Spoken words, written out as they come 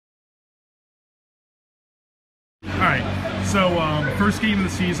right. So first game of the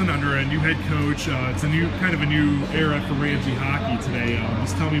season under a new head coach. It's a new era for Ramsey hockey today.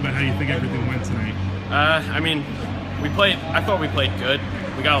 Just tell me about how you think everything went tonight. I mean, I thought we played good.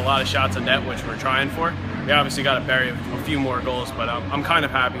 We got a lot of shots on net, which we're trying for. We obviously got to bury a few more goals, but I'm kind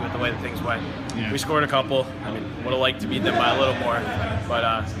of happy with the way that things went. Yeah. We scored a couple. I mean, would have liked to beat them by a little more,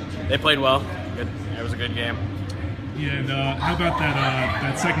 but they played well. Good. It was a good game. Yeah, and how about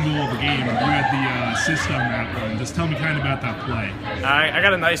that second goal of the game? You had the assist on that one. Just tell me kind of about that play. I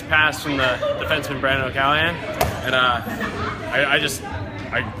got a nice pass from the defenseman Brandon O'Callahan, and I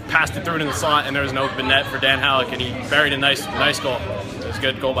passed it through it in the slot, and there was an open net for Dan Halleck, and he buried a nice goal. It was a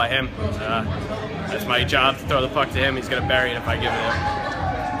good goal by him. It's my job to throw the puck to him. He's going to bury it if I give it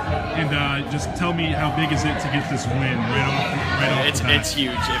him. And just tell me, how big is it to get this win right off the bat? It's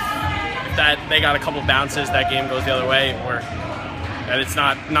huge. If they got a couple bounces, that game goes the other way, and it's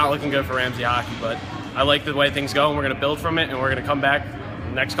not looking good for Ramsey hockey. But I like the way things go, and we're going to build from it, and we're going to come back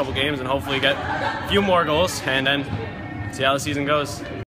the next couple games and hopefully get a few more goals, and then see how the season goes.